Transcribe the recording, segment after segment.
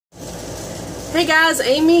Hey guys,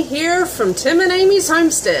 Amy here from Tim and Amy's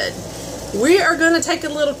Homestead. We are going to take a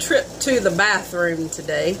little trip to the bathroom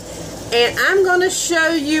today, and I'm going to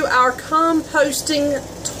show you our composting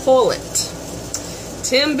toilet.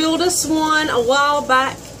 Tim built us one a while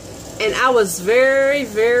back, and I was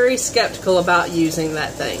very skeptical about using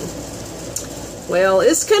that thing. Well,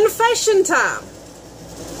 it's confession time.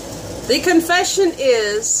 The confession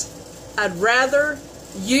is I'd rather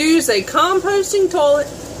use a composting toilet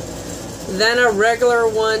than a regular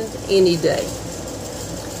one any day.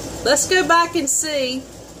 Let's go back and see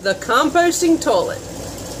the composting toilet.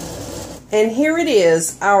 And here it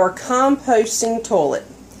is, our composting toilet.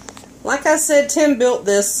 Like I said, Tim built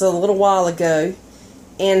this a little while ago,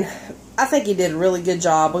 and I think he did a really good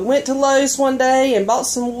job. We went to Lowe's one day and bought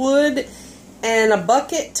some wood and a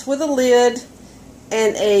bucket with a lid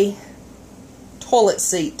and a toilet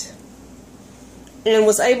seat, and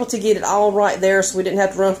was able to get it all right there, so we didn't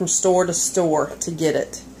have to run from store to store to get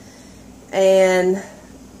it. And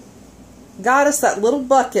got us that little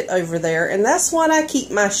bucket over there, and that's what I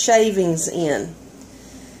keep my shavings in.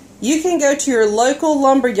 You can go to your local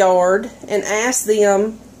lumber yard and ask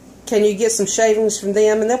them, can you get some shavings from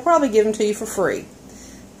them, and they'll probably give them to you for free.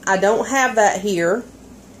 I don't have that here,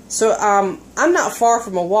 so I'm not far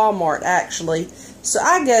from a Walmart actually. So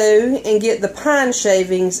I go and get the pine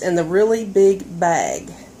shavings in the really big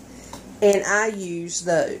bag, and I use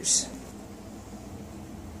those.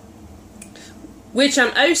 Which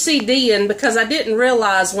I'm OCDing because I didn't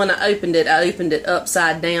realize when I opened it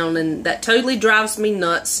upside down, and that totally drives me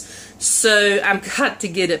nuts. So I've got to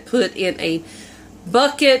get it put in a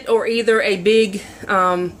bucket or either a big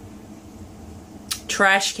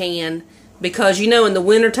trash can. Because, you know, in the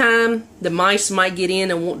wintertime, the mice might get in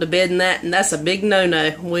and want to bed in that, and that's a big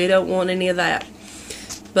no-no. We don't want any of that.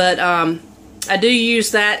 But I do use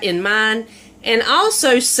that in mine, and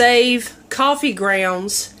also save coffee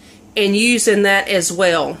grounds and using that as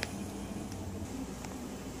well.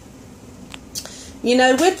 You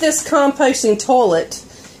know, with this composting toilet,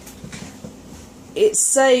 it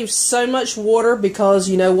saves so much water because,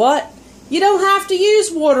 you know what? You don't have to use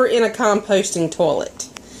water in a composting toilet.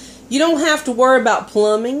 You don't have to worry about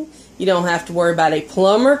plumbing. You don't have to worry about a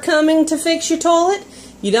plumber coming to fix your toilet.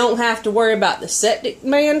 You don't have to worry about the septic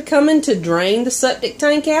man coming to drain the septic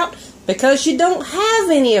tank out, because you don't have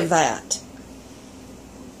any of that.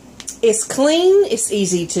 It's clean, it's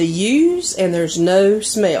easy to use, and there's no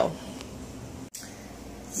smell.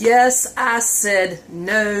 Yes, I said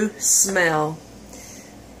no smell.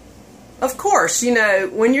 Of course, you know,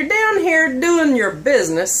 when you're down here doing your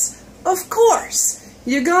business, of course,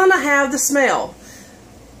 you're gonna have the smell.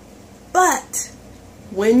 But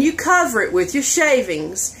when you cover it with your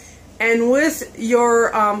shavings and with your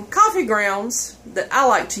coffee grounds that I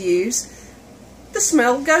like to use, the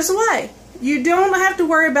smell goes away. You don't have to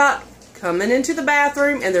worry about coming into the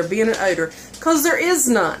bathroom and there being an odor, because there is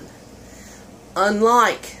none.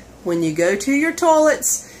 Unlike when you go to your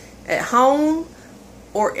toilets at home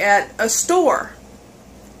or at a store.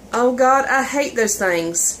 Oh God, I hate those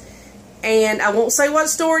things. And I won't say what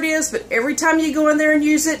store it is, but every time you go in there and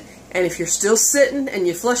use it, and if you're still sitting and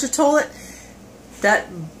you flush a toilet, that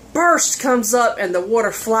burst comes up and the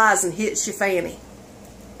water flies and hits your fanny.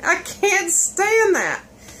 I can't stand that.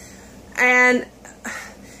 And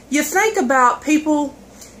you think about people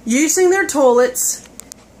using their toilets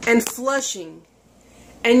and flushing,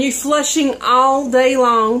 and you flushing all day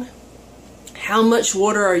long. How much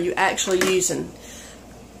water are you actually using?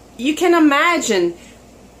 You can imagine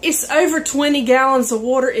it's over 20 gallons of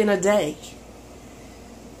water in a day.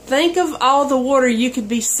 Think of all the water you could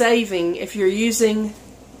be saving if you're using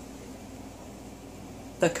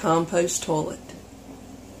the compost toilet.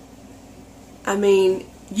 I mean,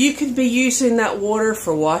 you could be using that water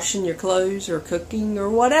for washing your clothes or cooking or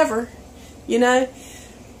whatever, you know.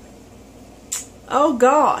 Oh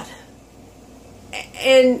God.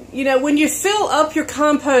 And, you know, when you fill up your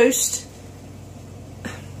compost,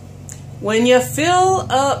 when you fill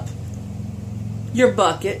up your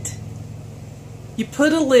bucket, you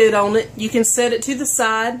put a lid on it. You can set it to the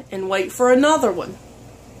side and wait for another one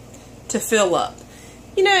to fill up.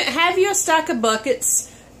 You know, have you a stack of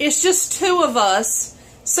buckets? It's just 2 of us,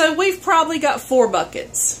 so we've probably got 4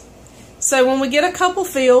 buckets. So when we get a couple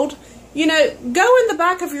filled, you know, go in the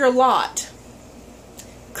back of your lot.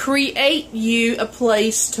 Create you a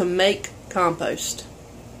place to make compost.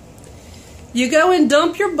 You go and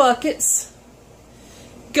dump your buckets,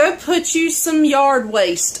 go put you some yard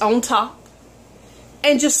waste on top,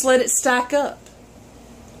 and just let it stack up.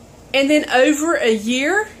 And then over a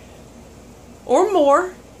year or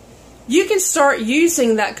more, you can start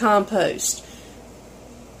using that compost.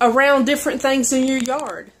 around different things in your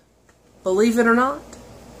yard. Believe it or not,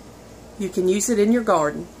 you can use it in your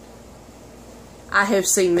garden. I have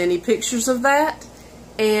seen many pictures of that,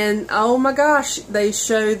 and oh my gosh, they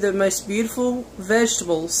show the most beautiful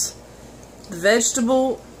vegetables,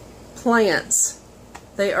 vegetable plants.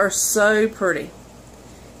 They are so pretty,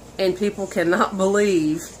 and people cannot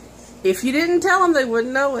believe, if you didn't tell them, they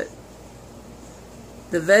wouldn't know it,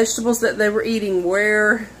 the vegetables that they were eating,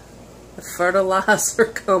 where the fertilizer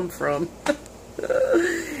come from.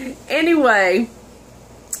 Anyway,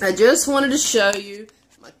 I just wanted to show you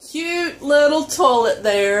my cute little toilet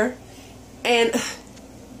there, and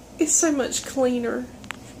it's so much cleaner,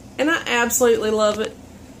 and I absolutely love it.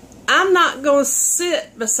 I'm not going to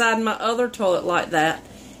sit beside my other toilet like that,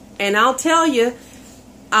 and I'll tell you,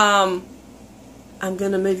 I'm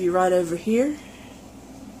going to move you right over here.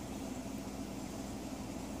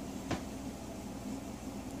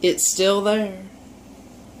 It's still there.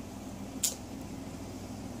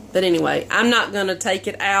 But anyway, I'm not going to take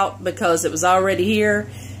it out because it was already here,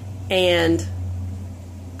 and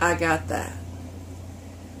I got that.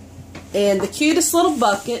 And the cutest little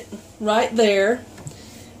bucket right there,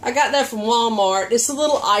 I got that from Walmart. It's a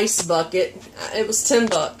little ice bucket. It was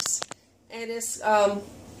 $10. And it's, of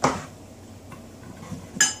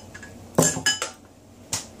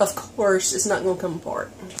course, it's not going to come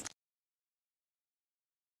apart.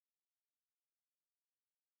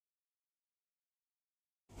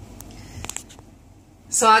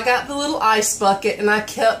 So I got the little ice bucket, and I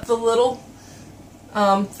kept the little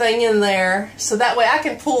thing in there, so that way I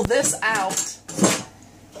can pull this out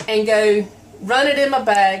and go run it in my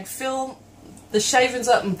bag, fill the shavings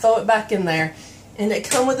up, and throw it back in there. And it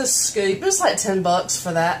come with a scoop. It was like $10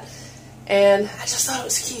 for that, and I just thought it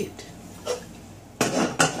was cute.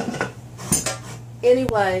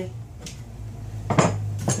 Anyway,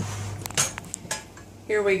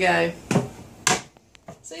 here we go.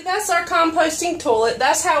 See, that's our composting toilet.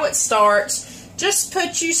 That's how it starts. Just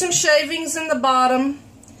put you some shavings in the bottom,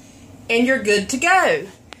 and you're good to go.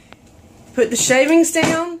 Put the shavings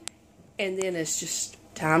down, and then it's just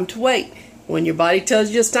time to wait. When your body tells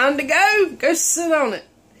you it's time to go, go sit on it.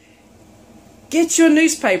 Get you a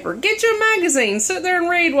newspaper. Get you a magazine. Sit there and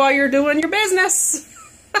read while you're doing your business.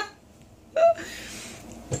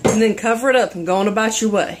 And then cover it up and go on about your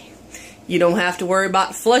way. You don't have to worry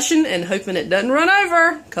about flushing and hoping it doesn't run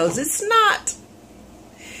over, because it's not.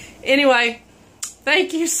 Anyway,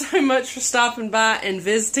 thank you so much for stopping by and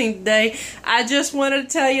visiting today. I just wanted to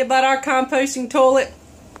tell you about our composting toilet.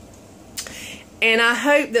 And I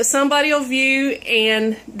hope that somebody will view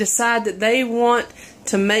and decide that they want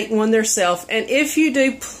to make one themselves. And if you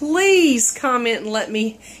do, please comment and let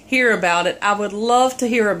me hear about it. I would love to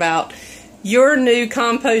hear about your new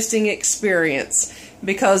composting experience,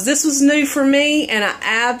 because this was new for me and I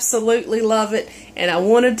absolutely love it, and I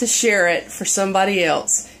wanted to share it for somebody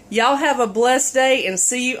else. Y'all have a blessed day, and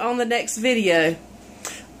see you on the next video.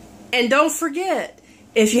 And don't forget,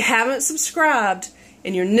 if you haven't subscribed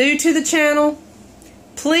and you're new to the channel,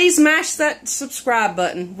 please mash that subscribe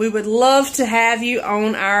button. We would love to have you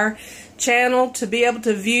on our channel to be able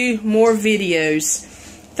to view more videos.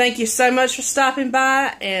 Thank you so much for stopping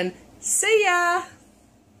by, and see ya!